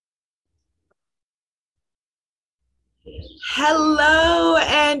Hello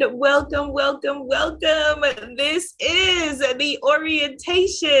and welcome, welcome, welcome. This is the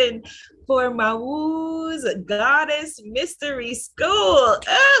orientation for Mawu's Goddess Mystery School.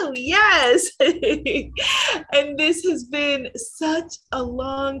 Oh, yes. And this has been such a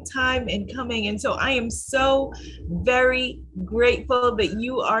long time in coming. And so I am so very grateful that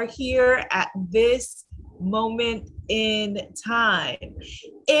you are here at this moment in time.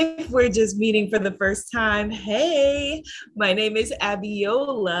 If we're just meeting for the first time, hey, my name is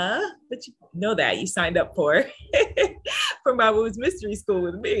Abiola, but you know that you signed up for for Mawu's Mystery School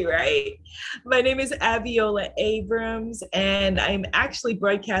with me, right? My name is Abiola Abrams, and I'm actually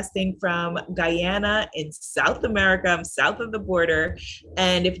broadcasting from Guyana in South America. I'm south of the border.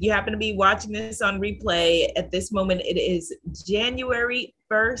 And if you happen to be watching this on replay at this moment, it is January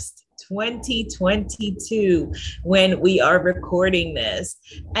 1st, 2022, when we are recording this.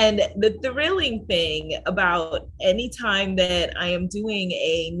 And the thrilling thing about any time that I am doing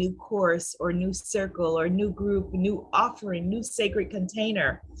a new course or new circle or new group, new offering, new sacred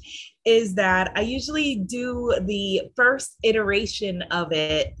container, is that I usually do the first iteration of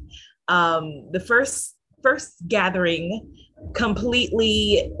it, the first gathering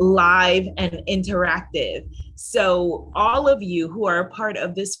completely live and interactive. So all of you who are a part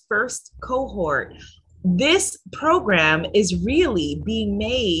of this first cohort, this program is really being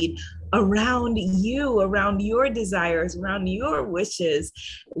made around you, around your desires, around your wishes,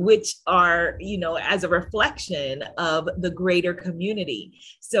 which are, as a reflection of the greater community.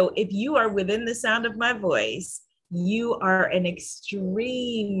 So if you are within the sound of my voice, you are an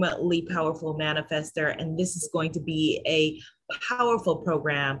extremely powerful manifester, and this is going to be a powerful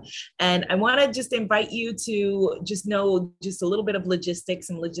program. And I want to just invite you to just know just a little bit of logistics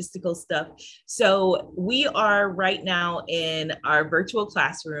and logistical stuff. So we are right now in our virtual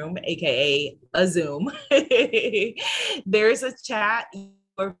classroom, aka a Zoom. There's a chat.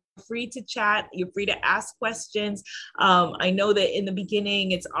 You're free to chat. You're free to ask questions. I know that in the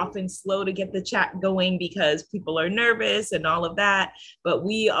beginning, it's often slow to get the chat going because people are nervous and all of that. But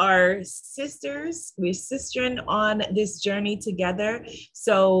we are sisters. We're sistering on this journey together.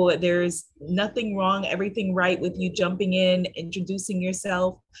 So there's nothing wrong, everything right with you jumping in, introducing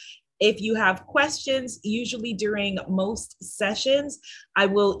yourself. If you have questions, usually during most sessions, I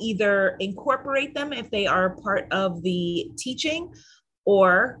will either incorporate them if they are part of the teaching,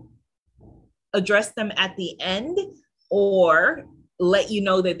 or address them at the end, or let you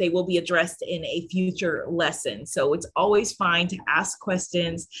know that they will be addressed in a future lesson. So it's always fine to ask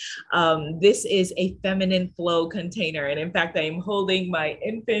questions. This is a feminine flow container. And in fact, I am holding my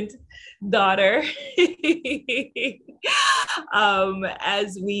infant daughter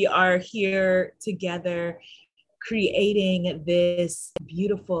as we are here together creating this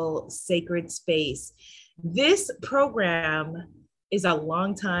beautiful sacred space. This program is a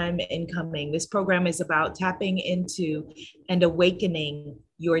long time in coming. This program is about tapping into and awakening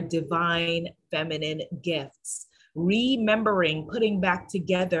your divine feminine gifts, remembering, putting back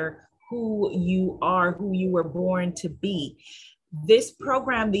together who you are, who you were born to be. This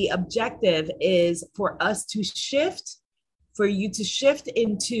program, the objective is for us to shift, for you to shift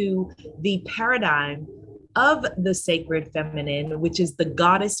into the paradigm of the sacred feminine, which is the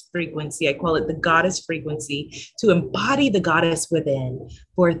goddess frequency. I call it the goddess frequency, to embody the goddess within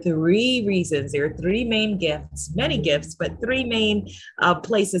for three reasons. There are three main gifts, many gifts, but three main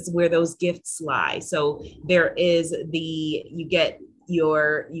places where those gifts lie. So there is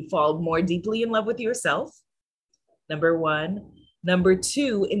you fall more deeply in love with yourself, number one. Number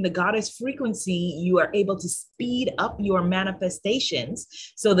two, in the goddess frequency, you are able to speed up your manifestations.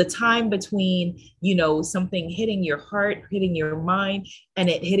 So the time between, something hitting your heart, hitting your mind, and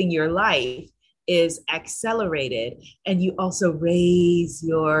it hitting your life is accelerated. And you also raise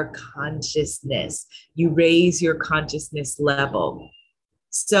your consciousness. You raise your consciousness level.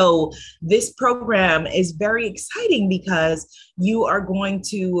 So this program is very exciting because you are going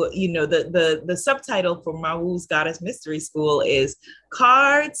to, the subtitle for Mawu's Goddess Mystery School is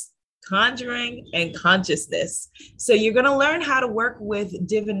Cards, Conjuring, and Consciousness. So you're going to learn how to work with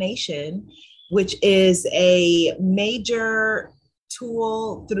divination, which is a major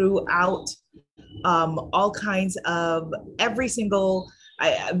tool throughout all kinds of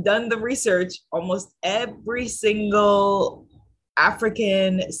I've done the research, almost every single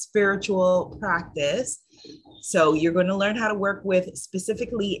African spiritual practice. So you're going to learn how to work with,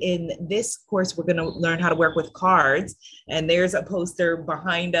 specifically in this course, we're going to learn how to work with cards. And there's a poster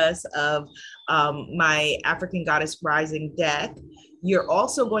behind us of my African Goddess Rising deck. You're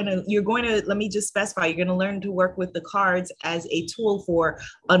going to, let me just specify, you're going to learn to work with the cards as a tool for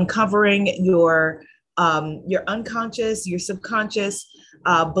uncovering your your unconscious, your subconscious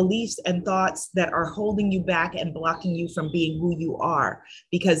beliefs and thoughts that are holding you back and blocking you from being who you are.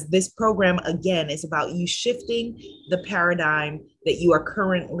 Because this program, again, is about you shifting the paradigm that you are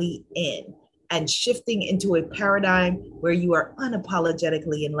currently in and shifting into a paradigm where you are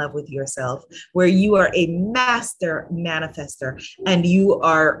unapologetically in love with yourself, where you are a master manifester and you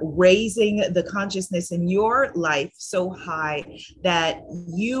are raising the consciousness in your life so high that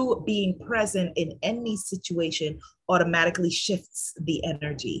you being present in any situation automatically shifts the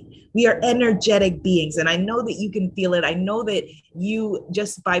energy. We are energetic beings. And I know that you can feel it. I know that you,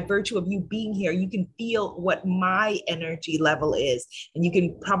 just by virtue of you being here, you can feel what my energy level is. And you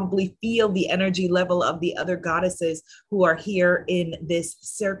can probably feel the energy level of the other goddesses who are here in this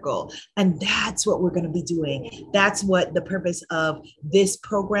circle. And that's what we're going to be doing. That's what the purpose of this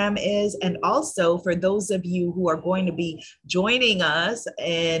program is. And also for those of you who are going to be joining us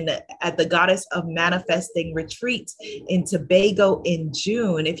at the Goddess of Manifesting retreat in Tobago in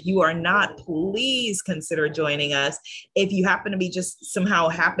June. If you are not, please consider joining us. If you happen to be just somehow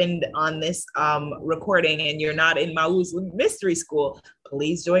happened on this recording and you're not in Mawu's Mystery School,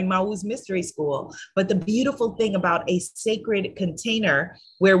 please join Mawu's Mystery School. But the beautiful thing about a sacred container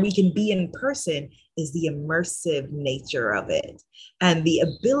where we can be in person is the immersive nature of it. And the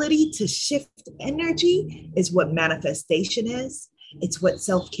ability to shift energy is what manifestation is. It's what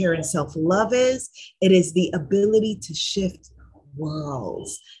self-care and self-love is. It is the ability to shift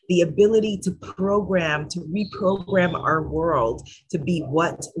worlds, the ability to reprogram our world to be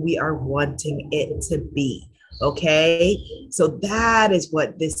what we are wanting it to be. Okay, so that is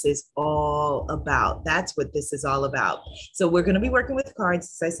what this is all about. That's what this is all about. So we're going to be working with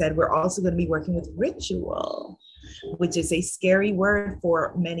cards. As I said, we're also going to be working with ritual, which is a scary word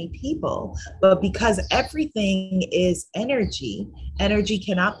for many people. But because everything is energy, energy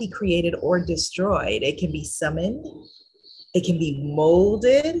cannot be created or destroyed. It can be summoned, it can be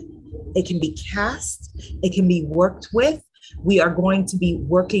molded, it can be cast, it can be worked with. We are going to be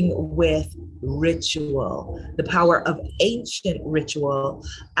working with ritual, the power of ancient ritual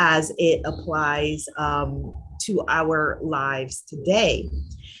as it applies to our lives today.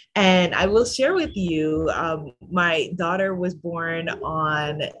 And I will share with you, my daughter was born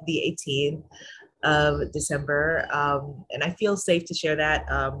on the 18th of December, and I feel safe to share that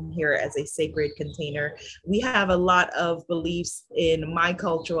here as a sacred container. We have a lot of beliefs in my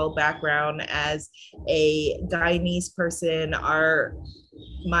cultural background as a Guyanese person.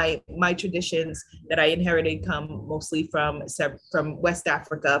 My traditions that I inherited come mostly from West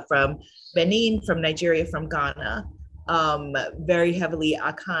Africa, from Benin, from Nigeria, from Ghana. Very heavily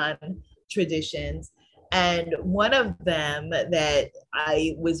Akan traditions. And one of them that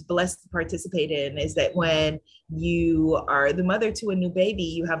I was blessed to participate in is that when you are the mother to a new baby,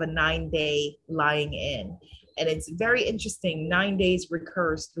 you have a 9-day lying in. And it's very interesting. 9 days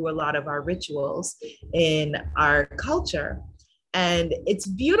recurs through a lot of our rituals in our culture. And it's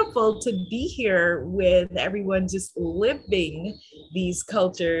beautiful to be here with everyone just living these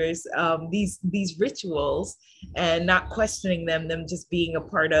cultures, these rituals, and not questioning them just being a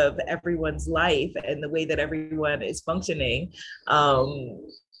part of everyone's life and the way that everyone is functioning. For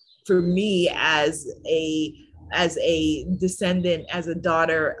me, as a descendant, as a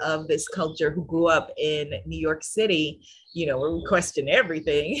daughter of this culture who grew up in New York City, you know, where we question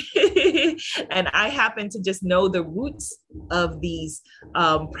everything. And I happen to just know the roots of these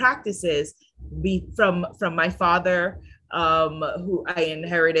practices from my father, who I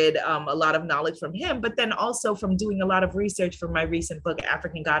inherited a lot of knowledge from him, but then also from doing a lot of research for my recent book,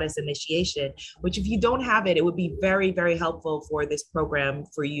 African Goddess Initiation, which if you don't have it, it would be very, very helpful for this program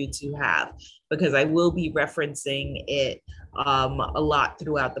for you to have, because I will be referencing it a lot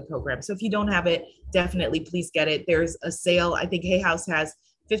throughout the program. So if you don't have it, definitely please get it. There's a sale. I think Hay House has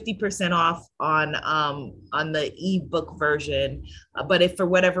 50% off on the ebook version. But if for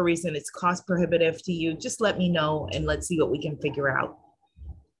whatever reason it's cost prohibitive to you, just let me know and let's see what we can figure out.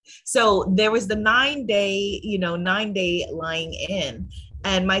 So there was the 9-day lying in.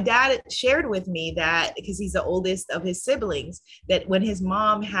 And my dad shared with me that, because he's the oldest of his siblings, that when his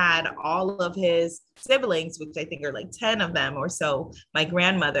mom had all of his siblings, which I think are like 10 of them or so, my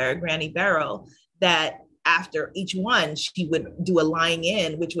grandmother, Granny Beryl, that after each one, she would do a lying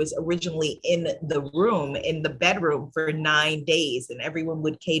in, which was originally in the bedroom for 9 days, and everyone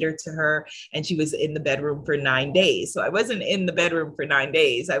would cater to her, and she was in the bedroom for 9 days. So I wasn't in the bedroom for 9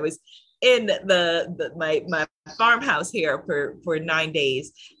 days. I was in my farmhouse here for 9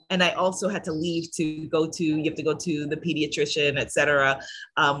 days. And I also had to leave to go to, you have to go to the pediatrician, et cetera,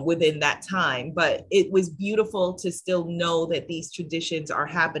 within that time. But it was beautiful to still know that these traditions are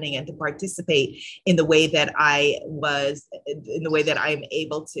happening and to participate in the way that I am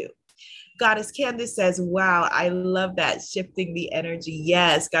able to. Goddess Candace says, wow, I love that. Shifting the energy.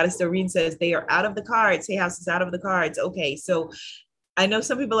 Yes. Goddess Doreen says, they are out of the cards. Hay House is out of the cards. Okay. So I know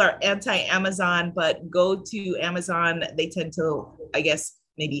some people are anti-Amazon, but go to Amazon. They tend to, I guess,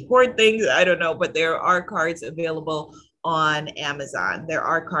 maybe hoard things. I don't know, but there are cards available on Amazon. There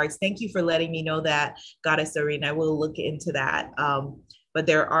are cards. Thank you for letting me know that, Goddess Doreen. I will look into that. But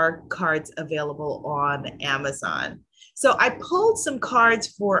there are cards available on Amazon. So I pulled some cards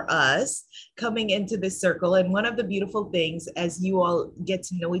for us coming into this circle. And one of the beautiful things, as you all get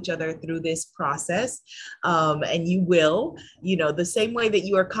to know each other through this process, and you will, the same way that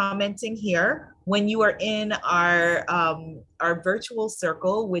you are commenting here, when you are in our virtual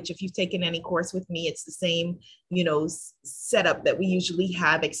circle, which if you've taken any course with me, it's the same, setup that we usually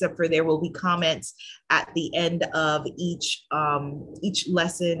have, except for there will be comments at the end of each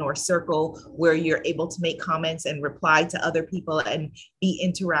lesson or circle where you're able to make comments and reply to other people and be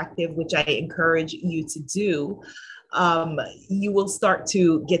interactive, which I encourage you to do. You will start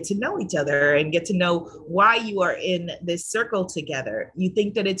to get to know each other and get to know why you are in this circle together. You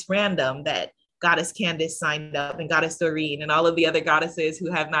think that it's random that Goddess Candace signed up and Goddess Doreen and all of the other goddesses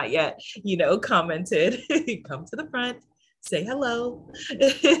who have not yet, commented, come to the front, say hello,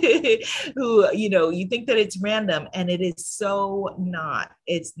 who, you think that it's random, and it is so not.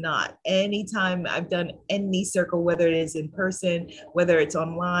 It's not. Anytime I've done any circle, whether it is in person, whether it's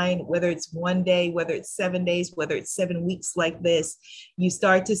online, whether it's one day, whether it's 7 days, whether it's 7 weeks like this, you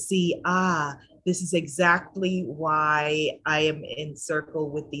start to see, this is exactly why I am in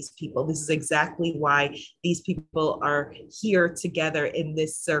circle with these people. This is exactly why these people are here together in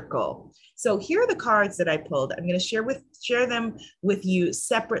this circle. So here are the cards that I pulled. I'm going to share them with you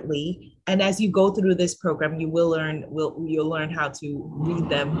separately. And as you go through this program, you'll learn how to read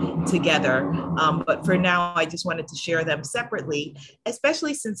them together. But for now, I just wanted to share them separately,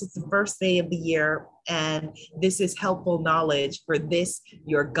 especially since it's the first day of the year. And this is helpful knowledge for this,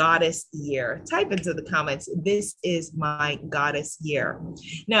 your goddess year. Type into the comments, this is my goddess year.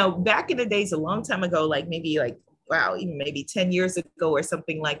 Now, back in the days, a long time ago, even maybe 10 years ago or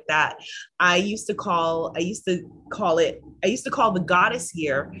something like that, I used to call the Goddess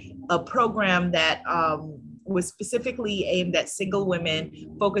Year a program that was specifically aimed at single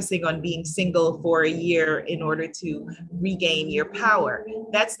women, focusing on being single for a year in order to regain your power.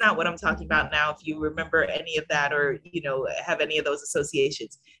 That's not what I'm talking about now, if you remember any of that or, have any of those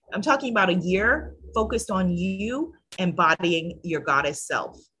associations. I'm talking about a year focused on you embodying your goddess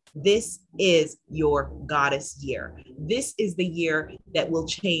self. This is your goddess year. This is the year that will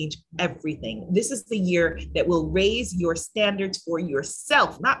change everything. This is the year that will raise your standards for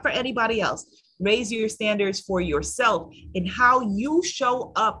yourself, not for anybody else. Raise your standards for yourself in how you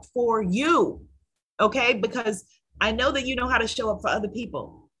show up for you, okay? Because I know that you know how to show up for other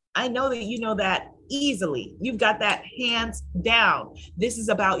people. I know that you know that easily. You've got that hands down. This is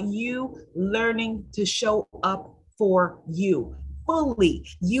about you learning to show up for you. Fully,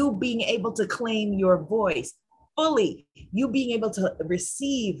 you being able to claim your voice, fully, you being able to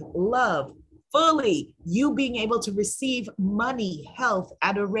receive love, fully, you being able to receive money, health,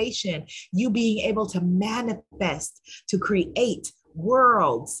 adoration, you being able to manifest, to create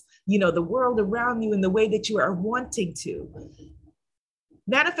worlds, the world around you in the way that you are wanting to.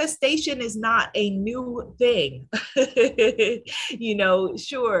 Manifestation is not a new thing.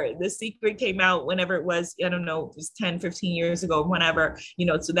 Sure, The Secret came out whenever it was, I don't know, it was 10, 15 years ago, whenever,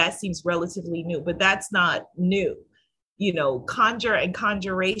 so that seems relatively new, but that's not new. Conjure and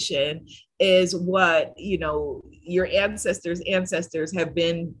conjuration is what, your ancestors have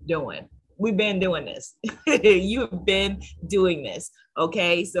been doing. We've been doing this. You've been doing this.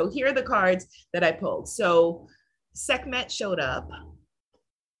 Okay. So here are the cards that I pulled. So Sekhmet showed up.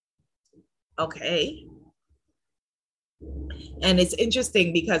 Okay. And it's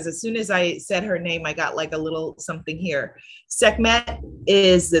interesting because as soon as I said her name, I got like a little something here. Sekhmet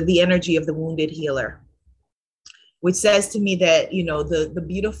is the energy of the wounded healer, which says to me that, the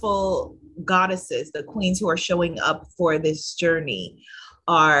beautiful goddesses, the queens who are showing up for this journey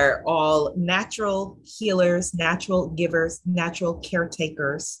are all natural healers, natural givers, natural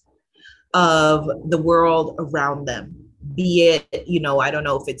caretakers of the world around them. Be it, I don't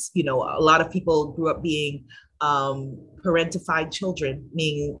know if it's, a lot of people grew up being parentified children,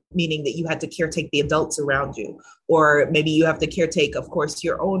 meaning that you had to caretake the adults around you, or maybe you have to caretake, of course,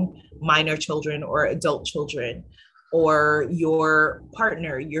 your own minor children or adult children. or your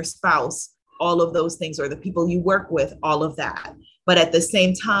partner, your spouse, all of those things, or the people you work with, all of that. But at the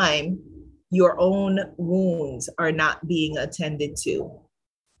same time, your own wounds are not being attended to.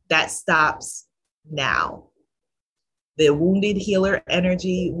 That stops now. The wounded healer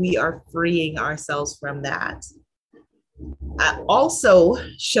energy, we are freeing ourselves from that. Also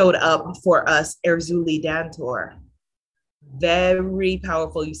showed up for us Erzuli Dantor. Very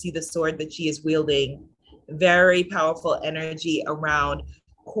powerful. You see the sword that she is wielding. Very powerful energy around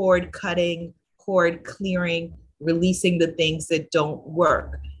cord cutting, cord clearing, releasing the things that don't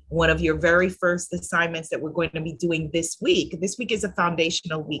work. One of your very first assignments that we're going to be doing this week. This week is a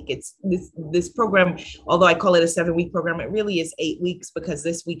foundational week. It's this program, although I call it a 7-week program, it really is 8 weeks, because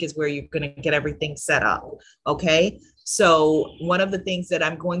this week is where you're going to get everything set up. Okay. So one of the things that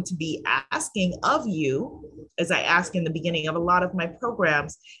I'm going to be asking of you, as I ask in the beginning of a lot of my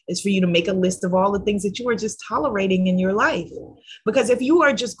programs, is for you to make a list of all the things that you are just tolerating in your life. Because if you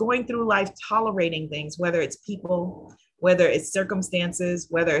are just going through life tolerating things, whether it's people, whether it's circumstances,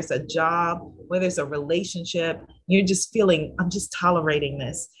 whether it's a job, whether it's a relationship, you're just feeling, I'm just tolerating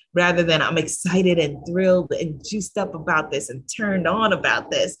this, rather than I'm excited and thrilled and juiced up about this and turned on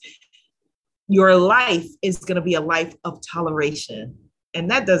about this. Your life is going to be a life of toleration. And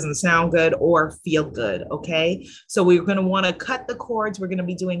that doesn't sound good or feel good, okay? So we're going to want to cut the cords. We're going to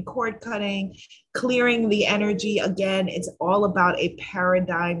be doing cord cutting, clearing the energy. Again, it's all about a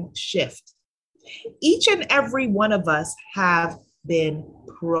paradigm shift. Each and every one of us have been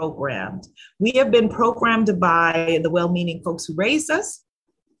programmed. We have been programmed by the well-meaning folks who raised us.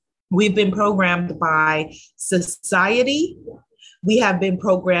 We've been programmed by society. We have been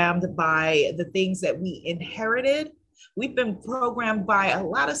programmed by the things that we inherited. We've been programmed by a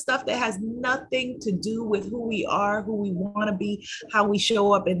lot of stuff that has nothing to do with who we are, who we want to be, how we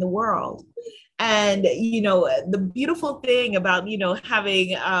show up in the world. And, you know, the beautiful thing about, you know,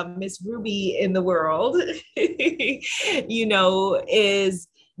 having Miss Ruby in the world, you know, is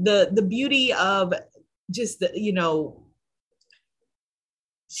the beauty of just, you know,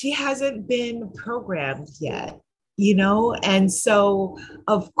 she hasn't been programmed yet, you know? And so,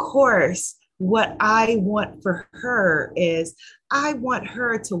 of course, what I want for her is I want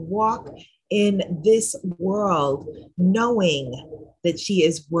her to walk in this world knowing that she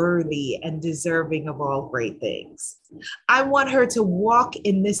is worthy and deserving of all great things. I want her to walk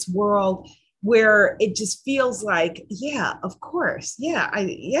in this world where it just feels like, yeah, of course.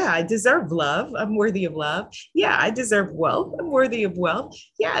 I deserve love. I'm worthy of love. Yeah, I deserve wealth. I'm worthy of wealth.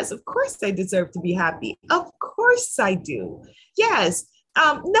 Yes, of course I deserve to be happy. Of course I do. Yes.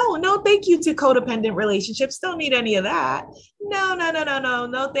 No, thank you to codependent relationships. Don't need any of that.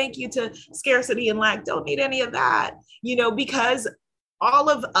 No, thank you to scarcity and lack. Don't need any of that, you know, because all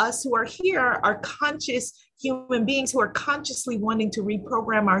of us who are here are conscious human beings who are consciously wanting to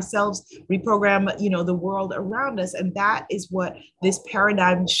reprogram ourselves, reprogram, you know, the world around us. And that is what this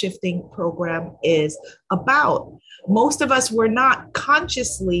paradigm shifting program is about. Most of us were not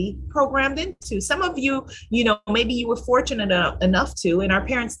consciously programmed into. Some of you, you know, maybe you were fortunate enough to, and our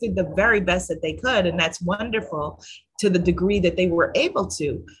parents did the very best that they could. And that's wonderful to the degree that they were able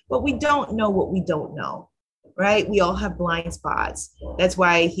to, but we don't know what we don't know. Right? We all have blind spots. That's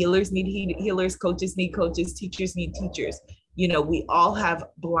why healers need healers, coaches need coaches, teachers need teachers. You know, we all have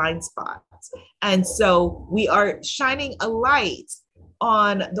blind spots. And so we are shining a light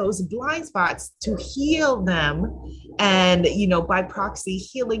on those blind spots to heal them. And, you know, by proxy,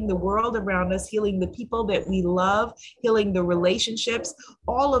 healing the world around us, healing the people that we love, healing the relationships,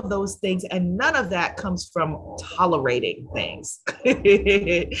 all of those things. And none of that comes from tolerating things.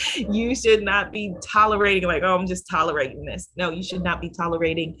 You should not be tolerating like, oh, I'm just tolerating this. No, you should not be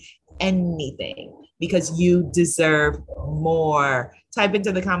tolerating anything because you deserve more. Type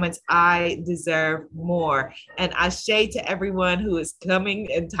into the comments, I deserve more. And ashe to everyone who is coming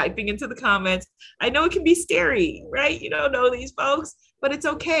and typing into the comments. I know it can be scary, right? You don't know these folks, but it's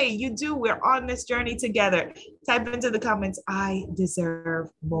okay. You do. We're on this journey together. Type into the comments, I deserve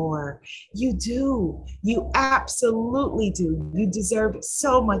more. You do. You absolutely do. You deserve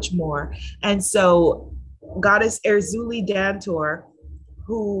so much more. And so Goddess Erzuli Dantor,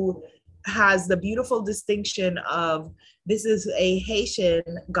 who has the beautiful distinction of this is a Haitian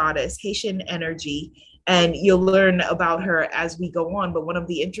goddess, Haitian energy, and you'll learn about her as we go on. But one of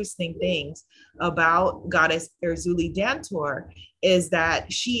the interesting things about Goddess Erzuli Dantor is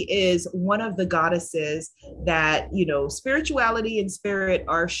that she is one of the goddesses that, you know, spirituality and spirit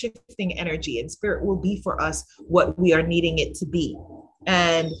are shifting energy, and spirit will be for us what we are needing it to be.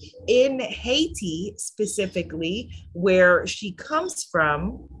 And in Haiti specifically, where she comes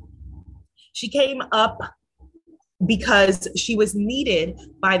from, she came up because she was needed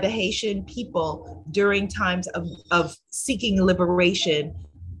by the Haitian people during times of seeking liberation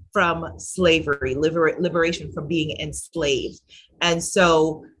from slavery, liberation from being enslaved. And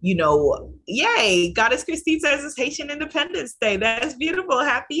so, yay, Goddess Christine says it's Haitian Independence Day. That's beautiful.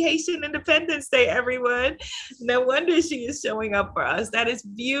 Happy Haitian Independence Day, everyone. No wonder she is showing up for us. That is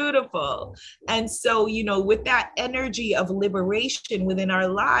beautiful. And so, with that energy of liberation within our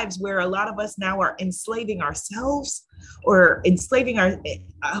lives, where a lot of us now are enslaving ourselves or enslaving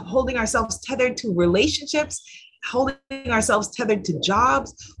holding ourselves tethered to relationships, holding ourselves tethered to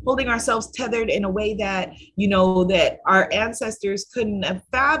jobs, holding ourselves tethered in a way that, that our ancestors couldn't have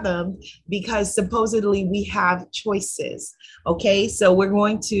fathomed, because supposedly we have choices. Okay, so we're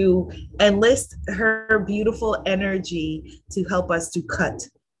going to enlist her beautiful energy to help us to cut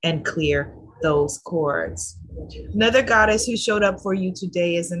and clear those cords. Another goddess who showed up for you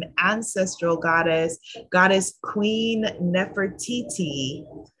today is an ancestral goddess Queen Nefertiti,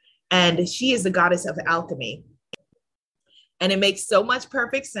 and she is the goddess of alchemy. And it makes so much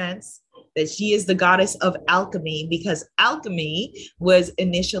perfect sense that she is the goddess of alchemy, because alchemy was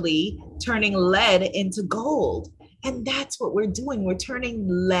initially turning lead into gold. And that's what we're doing. We're turning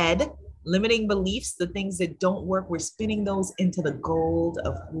lead, limiting beliefs, the things that don't work, we're spinning those into the gold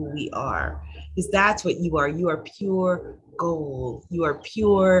of who we are. Because that's what you are. You are pure gold. You are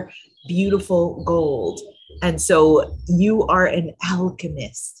pure, beautiful gold. And so you are an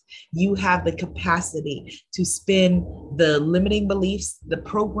alchemist. You have the capacity to spin the limiting beliefs, the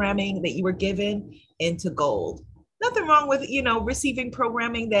programming that you were given, into gold. Nothing wrong with, receiving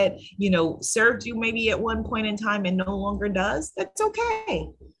programming that, served you maybe at one point in time and no longer does. That's okay.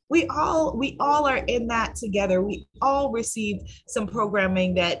 We all are in that together. We all received some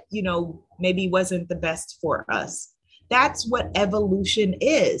programming that, maybe wasn't the best for us. That's what evolution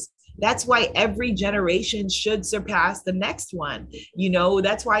is. That's why every generation should surpass the next one.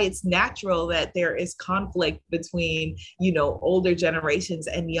 That's why it's natural that there is conflict between, older generations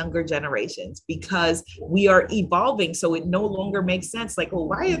and younger generations, because we are evolving. So it no longer makes sense. Like, well,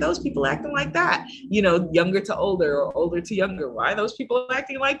 why are those people acting like that? Younger to older or older to younger. Why are those people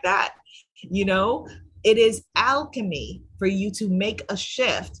acting like that? It is alchemy for you to make a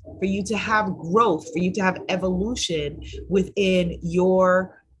shift, for you to have growth, for you to have evolution within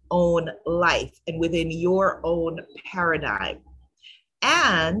your own life and within your own paradigm.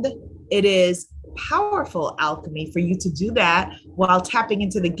 And it is powerful alchemy for you to do that while tapping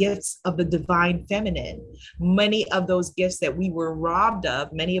into the gifts of the divine feminine. Many of those gifts that we were robbed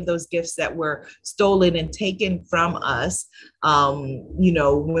of, many of those gifts that were stolen and taken from us,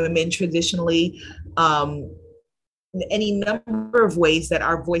 women traditionally, any number of ways that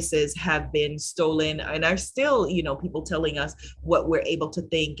our voices have been stolen and are still, people telling us what we're able to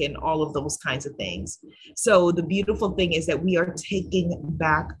think and all of those kinds of things. So the beautiful thing is that we are taking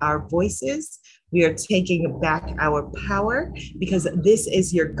back our voices. We are taking back our power, because this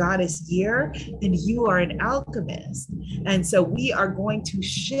is your goddess year and you are an alchemist. And so we are going to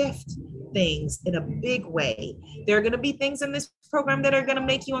shift things in a big way. There are going to be things in this program that are going to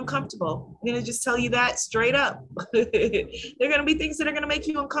make you uncomfortable. I'm going to just tell you that straight up. There are going to be things that are going to make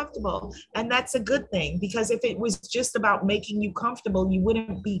you uncomfortable. And that's a good thing, because if it was just about making you comfortable, you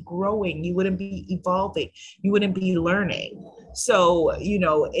wouldn't be growing, you wouldn't be evolving, you wouldn't be learning. So,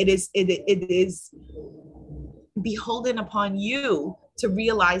 it is beholden upon you to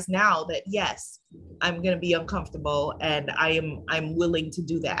realize now that, yes, I'm going to be uncomfortable and I'm willing to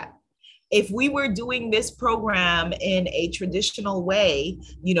do that. If we were doing this program in a traditional way,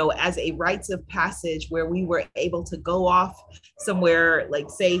 as a rites of passage, where we were able to go off somewhere, like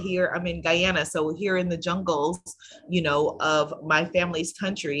say here, I'm in Guyana, so here in the jungles, of my family's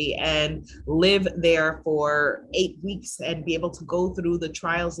country, and live there for 8 weeks and be able to go through the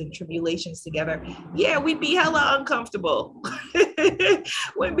trials and tribulations together, yeah, we'd be hella uncomfortable.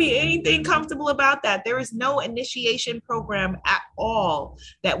 Wouldn't be anything comfortable about that. There is no initiation program at all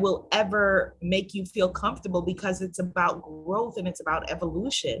that will ever make you feel comfortable, because it's about growth and it's about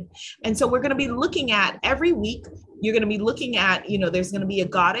evolution. And so we're going to be looking at every week, you're going to be looking at, there's going to be a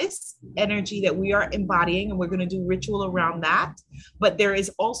goddess energy that we are embodying, and we're going to do ritual around that. But there is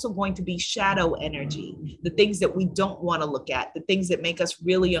also going to be shadow energy, the things that we don't want to look at, the things that make us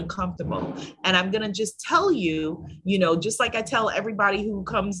really uncomfortable. And I'm going to just tell you, just like I tell everybody who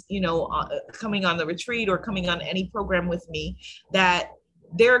comes, coming on the retreat or coming on any program with me, that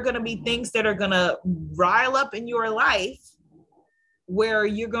there are going to be things that are going to rile up in your life where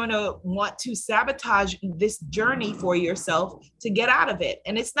you're going to want to sabotage this journey for yourself to get out of it.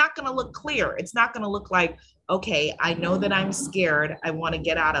 And it's not going to look clear. It's not going to look like, okay, I know that I'm scared. I want to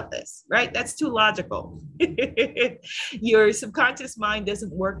get out of this, right? That's too logical. Your subconscious mind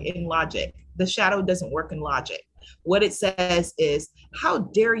doesn't work in logic. The shadow doesn't work in logic. What it says is, how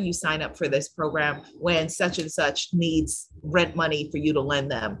dare you sign up for this program when such and such needs rent money for you to lend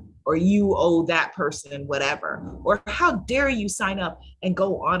them, or you owe that person whatever, or how dare you sign up and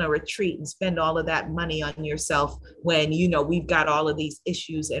go on a retreat and spend all of that money on yourself when you know we've got all of these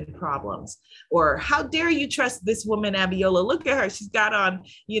issues and problems, or how dare you trust this woman Abiola? Look at her, she's got on,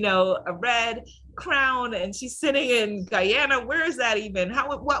 you know, a red crown and she's sitting in Guyana. Where is that even?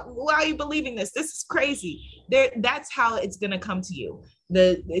 Why are you believing this? This is crazy. That's how it's gonna come to you.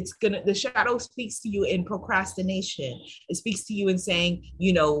 The shadow speaks to you in procrastination. It speaks to you in saying,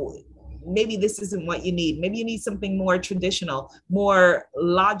 you know, maybe this isn't what you need. Maybe you need something more traditional, more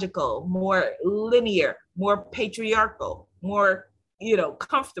logical, more linear, more patriarchal, more, you know,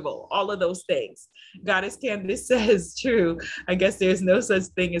 comfortable, all of those things. Goddess Candace says, true. I guess there's no such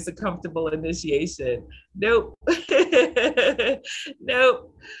thing as a comfortable initiation. Nope.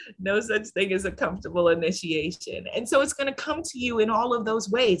 Nope. No such thing as a comfortable initiation. And so it's going to come to you in all of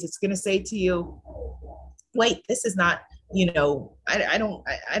those ways. It's going to say to you, wait, this is not, you know, I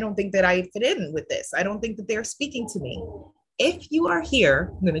don't think that I fit in with this. I don't think that they're speaking to me. If you are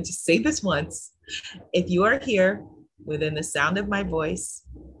here, I'm going to just say this once. If you are here within the sound of my voice,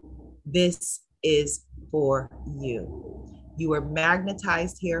 this is for you. You were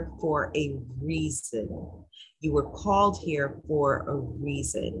magnetized here for a reason. You were called here for a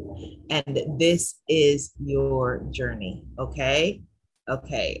reason. And this is your journey. Okay?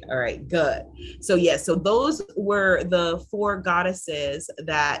 Okay. All right. Good. So yes. So those were the 4 goddesses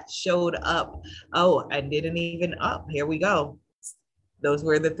that showed up. Oh, I didn't even up. Here we go. Those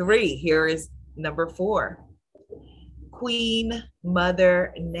were the 3. Here is number 4. Queen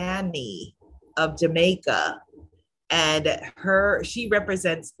Mother Nanny of Jamaica, and she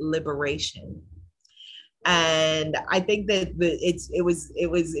represents liberation. And I think that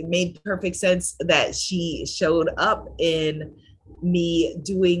it made perfect sense that she showed up in me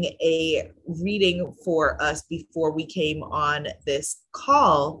doing a reading for us before we came on this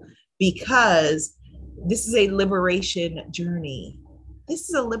call, because this is a liberation journey. This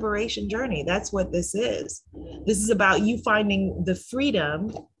is a liberation journey. That's what this is. This is about you finding the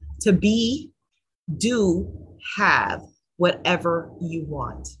freedom to be, do, have whatever you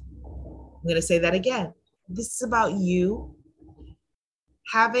want. I'm going to say that again. This is about you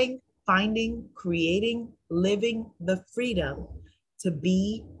having, finding, creating, living the freedom to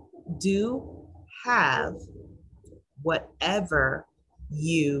be, do, have whatever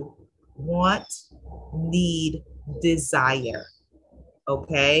you want, need, desire.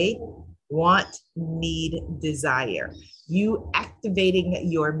 Okay? Want, need, desire. You activating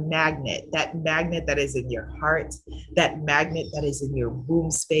your magnet that is in your heart, that magnet that is in your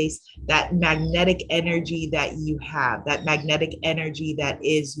womb space, that magnetic energy that you have, that magnetic energy that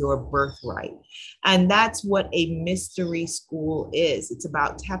is your birthright. And that's what a mystery school is. It's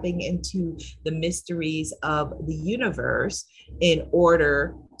about tapping into the mysteries of the universe in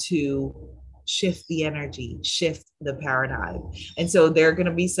order to shift the energy, shift the paradigm. And so there are going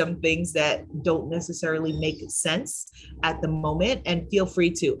to be some things that don't necessarily make sense at the moment. And feel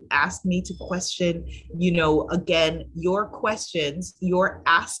free to ask me to question, you know, again, your questions, your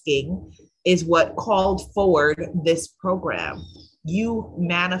asking is what called forward this program. You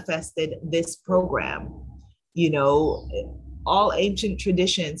manifested this program. You know, all ancient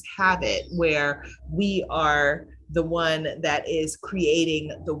traditions have it where we are the one that is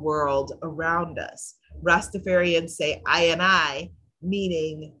creating the world around us. Rastafarians say I and I,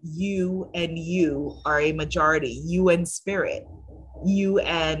 meaning you and you are a majority, you and spirit, you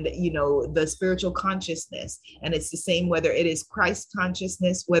and, you know, the spiritual consciousness. And it's the same whether it is Christ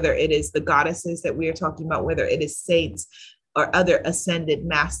consciousness, whether it is the goddesses that we are talking about, whether it is saints or other ascended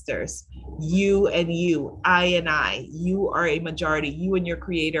masters. You and you, I and I, you are a majority. You and your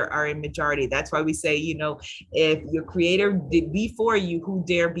creator are a majority. That's why we say, you know, if your creator did be for you, who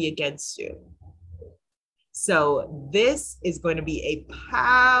dare be against you? So this is going to be a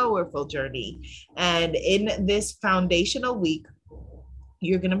powerful journey. And in this foundational week,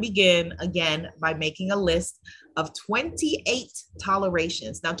 you're going to begin again by making a list of 28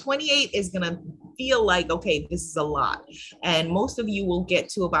 tolerations. Now, 28 is going to feel like, okay, this is a lot. And most of you will get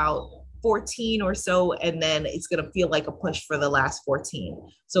to about 14 or so, and then it's going to feel like a push for the last 14.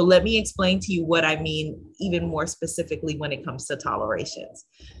 So let me explain to you what I mean even more specifically when it comes to tolerations.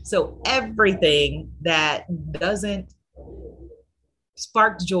 So everything that doesn't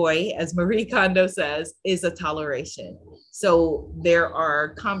spark joy, as Marie Kondo says, is a toleration. So there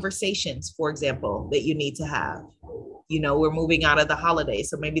are conversations, for example, that you need to have. We're moving out of the holidays,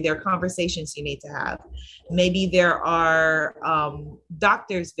 so maybe there are conversations you need to have. Maybe there are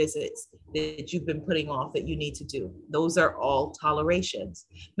doctor's visits that you've been putting off that you need to do. Those are all tolerations.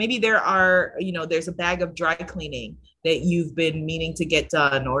 Maybe there's a bag of dry cleaning that you've been meaning to get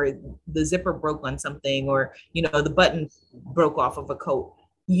done, or the zipper broke on something, or the button broke off of a coat.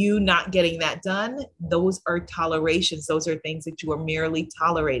 You not getting that done, those are tolerations. Those are things that you are merely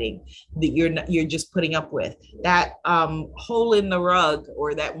tolerating, that you're just putting up with. That hole in the rug,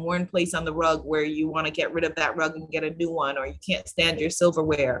 or that worn place on the rug where you want to get rid of that rug and get a new one, or you can't stand your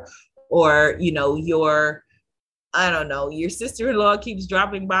silverware, or your your sister-in-law keeps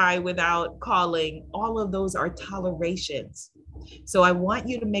dropping by without calling. All of those are tolerations. So I want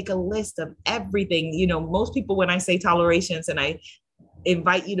you to make a list of everything. Most people, when I say tolerations and I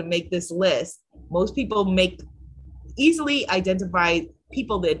invite you to make this list, most people easily identify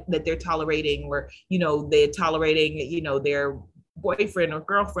people that they're tolerating, or they're tolerating their boyfriend or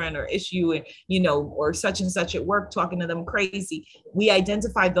girlfriend or issue, and or such and such at work, talking to them crazy. We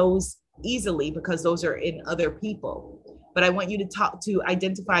identify those easily because those are in other people. But I want you to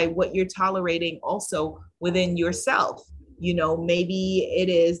identify what you're tolerating also within yourself. Maybe it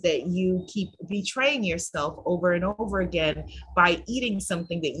is that you keep betraying yourself over and over again by eating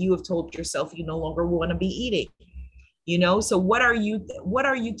something that you have told yourself you no longer want to be eating. So what are you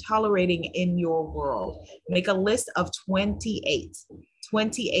tolerating in your world? Make a list of 28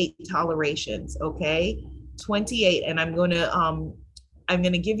 tolerations. Okay, 28. And I'm going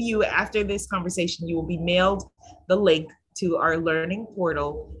to give you, after this conversation, you will be mailed the link to our learning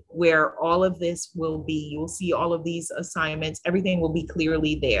portal where all of this will be. You'll see all of these assignments. Everything will be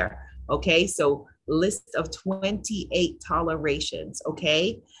clearly there. Okay, so list of 28 tolerations.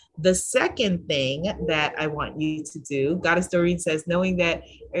 Okay, the second thing that I want you to do, Goddess Doreen says, knowing that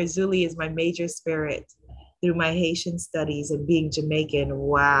Erzuli is my major spirit through my Haitian studies and being Jamaican,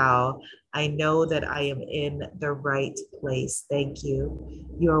 wow, I know that I am in the right place. Thank you.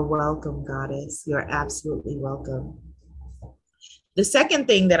 You're welcome, Goddess. You're absolutely welcome. The second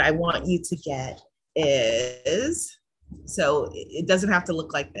thing that I want you to get is, so it doesn't have to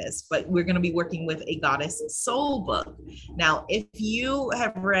look like this, but we're going to be working with a Goddess Soul book. Now, if you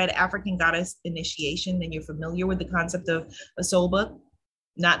have read African Goddess Initiation, then you're familiar with the concept of a soul book.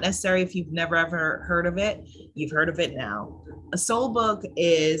 Not necessary if you've never ever heard of it. You've heard of it now. A soul book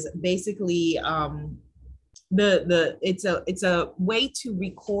is basically it's a way to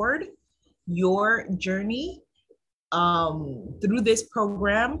record your journey through this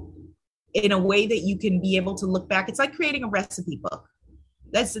program in a way that you can be able to look back. It's like creating a recipe book.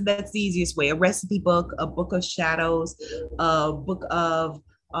 That's the easiest way. A recipe book, a book of shadows, a book of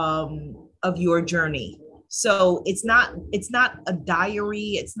your journey. So it's not a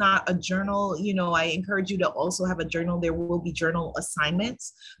diary. It's not a journal. I encourage you to also have a journal. There will be journal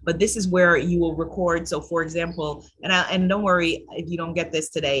assignments, but this is where you will record. So for example, and don't worry if you don't get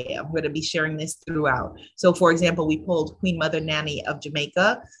this today, I'm going to be sharing this throughout. So for example, we pulled Queen Mother Nanny of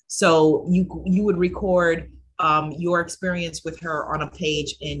Jamaica. So you would record your experience with her on a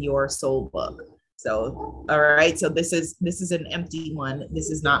page in your soul book. So, all right. So this is an empty one. This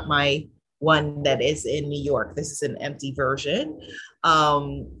is not my one that is in New York. This is an empty version.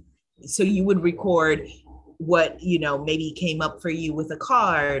 So you would record what, maybe came up for you with a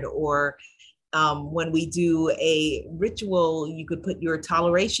card, or when we do a ritual, you could put your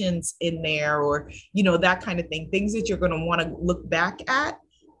tolerations in there, or, that kind of thing, things that you're going to want to look back at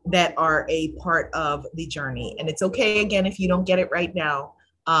that are a part of the journey. And it's okay, again, if you don't get it right now.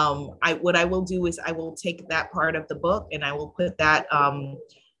 What I will do is I will take that part of the book and I will put that,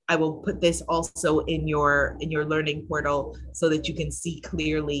 I will put this also in your learning portal so that you can see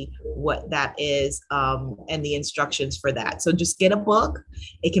clearly what that is, and the instructions for that. So just get a book.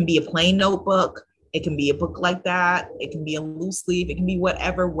 It can be a plain notebook. It can be a book like that. It can be a loose leaf. It can be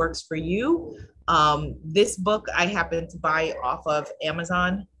whatever works for you. This book I happened to buy off of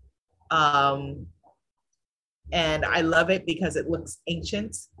Amazon. And I love it because it looks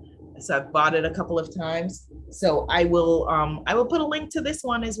ancient. So I've bought it a couple of times. So I will put a link to this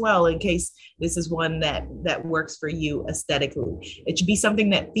one as well, in case this is one that works for you aesthetically. It should be something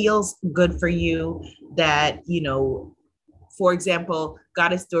that feels good for you, that, for example,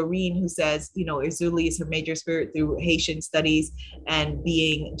 Goddess Doreen, who says, Erzuli is her major spirit through Haitian studies and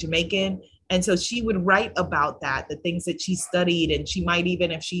being Jamaican. And so she would write about that, the things that she studied. And she might,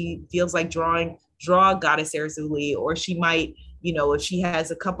 even if she feels like draw Goddess Erzuli, or she might, You know, if she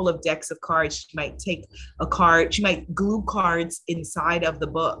has a couple of decks of cards, she might take a card, she might glue cards inside of the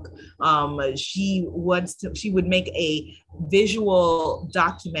book. She would make a visual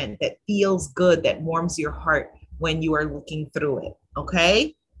document that feels good, that warms your heart when you are looking through it.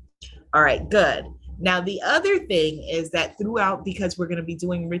 Okay. All right, good. Now, the other thing is that throughout, because we're going to be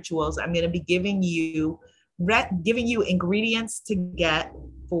doing rituals, I'm going to be giving you ingredients to get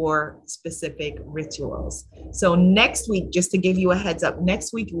for specific rituals. So next week, just to give you a heads up,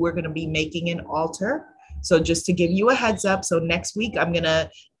 next week, we're going to be making an altar. So just to give you a heads up, so next week, I'm going to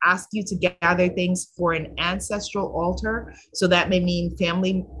ask you to gather things for an ancestral altar. So that may mean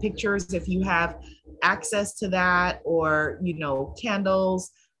family pictures, if you have access to that, or, you know, candles,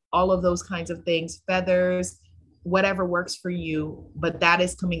 all of those kinds of things, feathers, whatever works for you. But that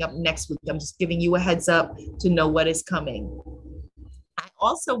is coming up next week. I'm just giving you a heads up to know what is coming. I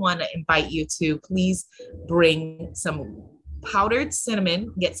also want to invite you to please bring some powdered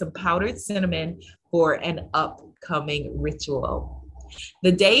cinnamon, get some powdered cinnamon for an upcoming ritual.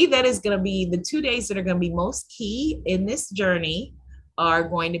 The day that is going to be, the 2 days that are going to be most key in this journey are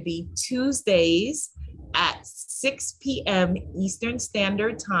going to be Tuesdays at 6 p.m. Eastern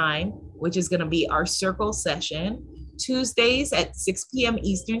Standard Time, which is going to be our circle session. Tuesdays at 6 p.m.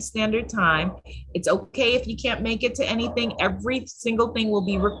 Eastern Standard Time. It's okay if you can't make it to anything. Every single thing will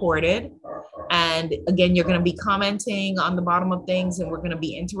be recorded. And again, you're going to be commenting on the bottom of things, and we're going to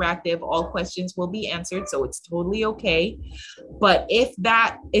be interactive. All questions will be answered, so it's totally okay. But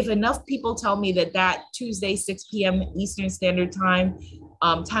if enough people tell me that Tuesday, 6 p.m. Eastern Standard Time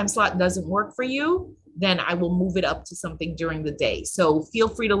time slot doesn't work for you, then I will move it up to something during the day. So feel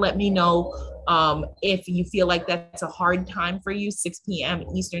free to let me know if you feel like that's a hard time for you, 6 p.m.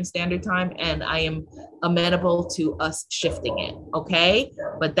 Eastern Standard Time, and I am amenable to us shifting it, okay?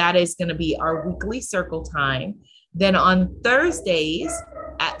 But that is going to be our weekly circle time. Then on Thursdays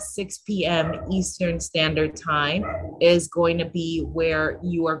at 6 p.m. Eastern Standard Time is going to be where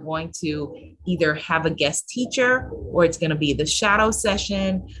you are going to either have a guest teacher, or it's going to be the shadow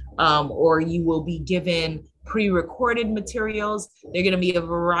session, or you will be given pre-recorded materials. There are going to be a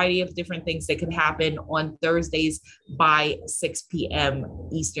variety of different things that can happen on Thursdays by 6 p.m.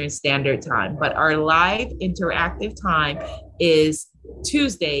 Eastern Standard Time. But our live interactive time is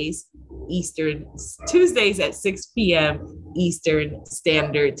Tuesdays at 6 p.m. Eastern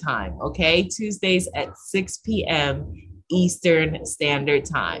Standard Time. Okay, Tuesdays at 6 p.m. Eastern Standard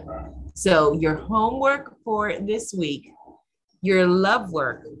Time. So your homework for this week, your love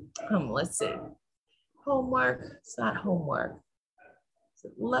work. Let's see. Homework. It's not homework. Is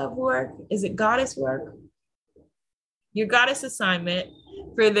it love work? Is it goddess work? Your goddess assignment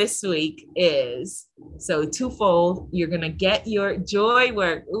for this week is, so twofold. You're going to get your joy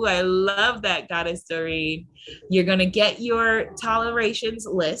work. Ooh, I love that, Goddess Doreen. You're going to get your tolerations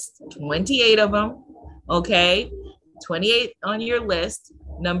list, 28 of them. Okay. 28 on your list.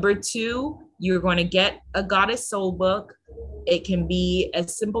 Number 2, you're going to get a goddess soul book. It can be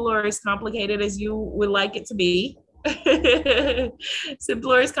as simple or as complicated as you would like it to be.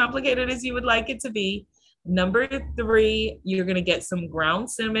 Simple or as complicated as you would like it to be. Number 3, you're going to get some ground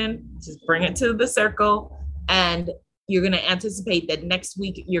cinnamon. Just bring it to the circle. And you're going to anticipate that next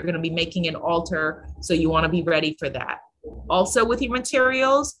week you're going to be making an altar. So you want to be ready for that. Also, with your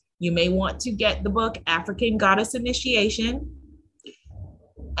materials, you may want to get the book African Goddess Initiation.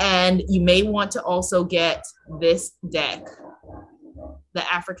 And you may want to also get this deck,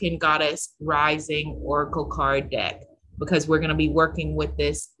 the African Goddess Rising Oracle Card deck, because we're going to be working with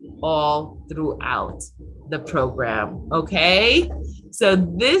this all throughout the program. Okay. So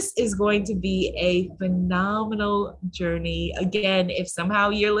this is going to be a phenomenal journey. Again, if somehow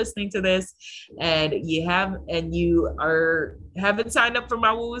you're listening to this and you haven't signed up for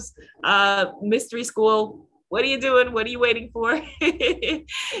Mawu's mystery school, what are you doing? What are you waiting for?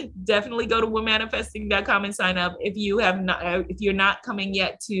 Definitely go to womanifesting.com and sign up. If you're not coming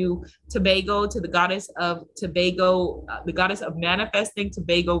yet to Tobago, to the Goddess of Tobago, the Goddess of Manifesting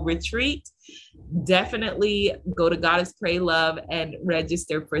Tobago retreat, definitely go to Goddess Pray Love and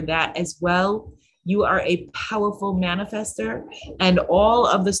register for that as well. You are a powerful manifester, and all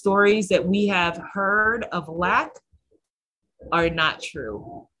of the stories that we have heard of lack are not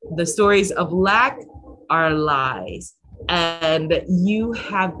true. The stories of lack are lies. And you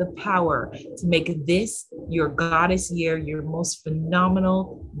have the power to make this your goddess year, your most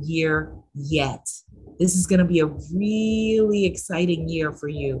phenomenal year yet. This is going to be a really exciting year for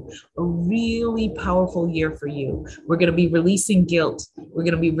you, a really powerful year for you. We're going to be releasing guilt. We're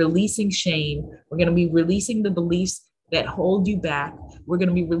going to be releasing shame. We're going to be releasing the beliefs that hold you back. We're going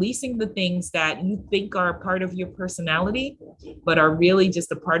to be releasing the things that you think are a part of your personality, but are really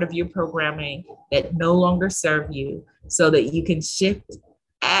just a part of your programming that no longer serve you, so that you can shift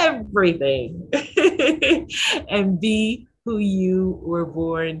everything and be who you were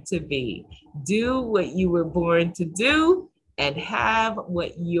born to be. Do what you were born to do and have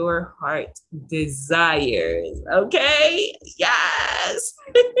what your heart desires. Okay? Yes.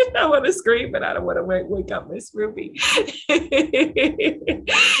 I want to scream, but I don't want to wake up Miss Ruby.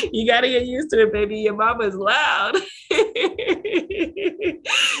 You got to get used to it, baby. Your mama's loud.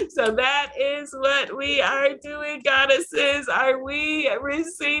 So that is what we are doing, goddesses. Are we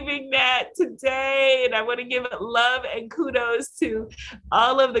receiving that today? And I want to give love and kudos to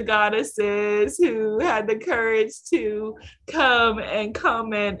all of the goddesses who had the courage to come and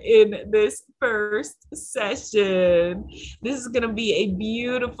comment in this first session. This is going to be a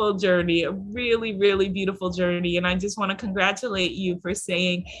beautiful journey, a really, really beautiful journey. And I just want to congratulate you for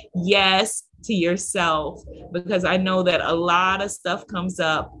saying yes to yourself, because I know that a lot of stuff comes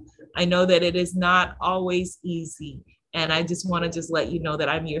up. I know that it is not always easy. And I just want to just let you know that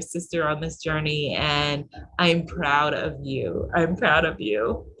I'm your sister on this journey, and I'm proud of you. I'm proud of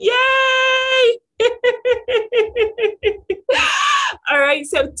you. Yay! All right,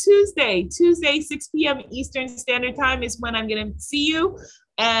 so Tuesday, 6 p.m. Eastern Standard Time is when I'm going to see you.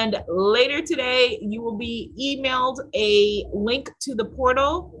 And later today, you will be emailed a link to the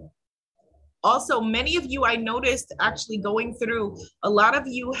portal. Also, many of you, I noticed actually going through, a lot of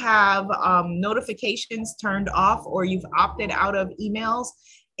you have notifications turned off, or you've opted out of emails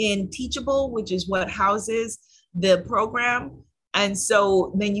in Teachable, which is what houses the program. And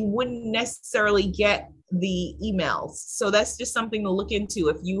so then you wouldn't necessarily get the emails. So that's just something to look into.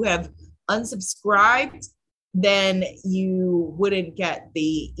 If you have unsubscribed, then you wouldn't get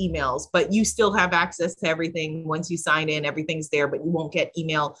the emails, but you still have access to everything. Once you sign in, everything's there, but you won't get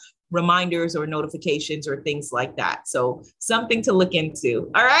email reminders or notifications or things like that. So something to look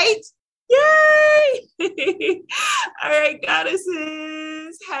into. All right. Yay! All right,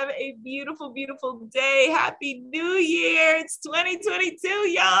 goddesses, have a beautiful, beautiful day. Happy New Year. It's 2022,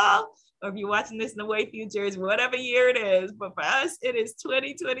 y'all. Or if you're watching this in the way future, it's whatever year it is. But for us, it is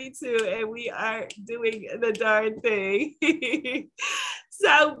 2022, and we are doing the darn thing.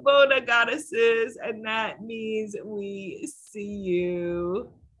 Salvona, goddesses, and that means we see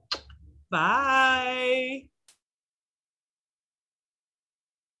you. Bye.